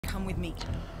come with me.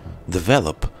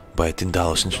 Developed by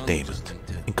Tindalos Entertainment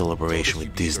in collaboration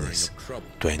with Disney's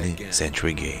 20th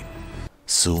Century game.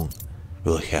 Soon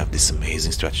we'll have this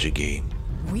amazing strategy game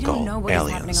called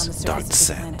Aliens Dark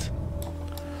Descent.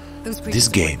 This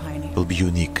game will be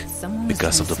unique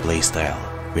because of the playstyle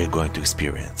we're going to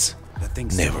experience,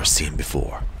 never seen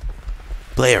before.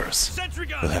 Players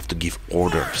will have to give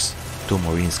orders to a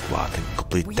Marine squad and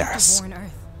complete tasks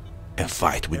and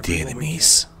fight with the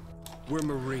enemies.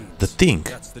 The thing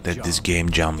that this game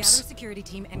jumps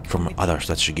from other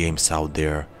strategy games out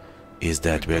there is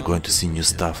that we are going to see new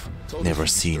stuff never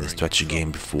seen in a strategy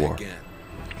game before.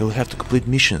 You'll have to complete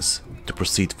missions to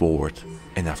proceed forward,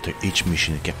 and after each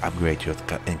mission you can upgrade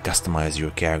and customize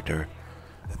your character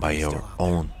by your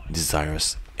own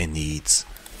desires and needs.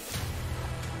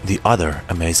 The other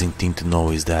amazing thing to know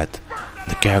is that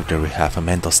the character will have a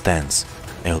mental stance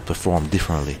and will perform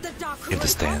differently if the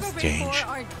stance change.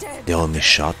 They will miss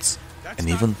shots and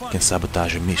even can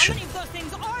sabotage a mission.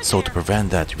 So to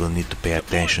prevent that, you will need to pay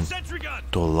attention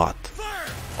to a lot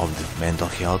of the mental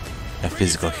health and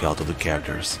physical health of the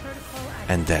characters.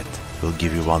 And that will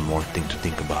give you one more thing to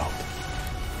think about.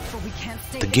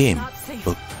 The game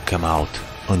will come out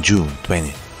on June 20,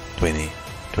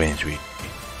 2023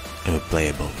 and will be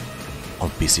playable on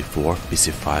PC4,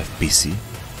 PC5, PC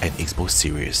and Xbox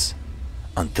Series.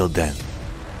 Until then,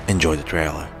 enjoy the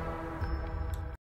trailer.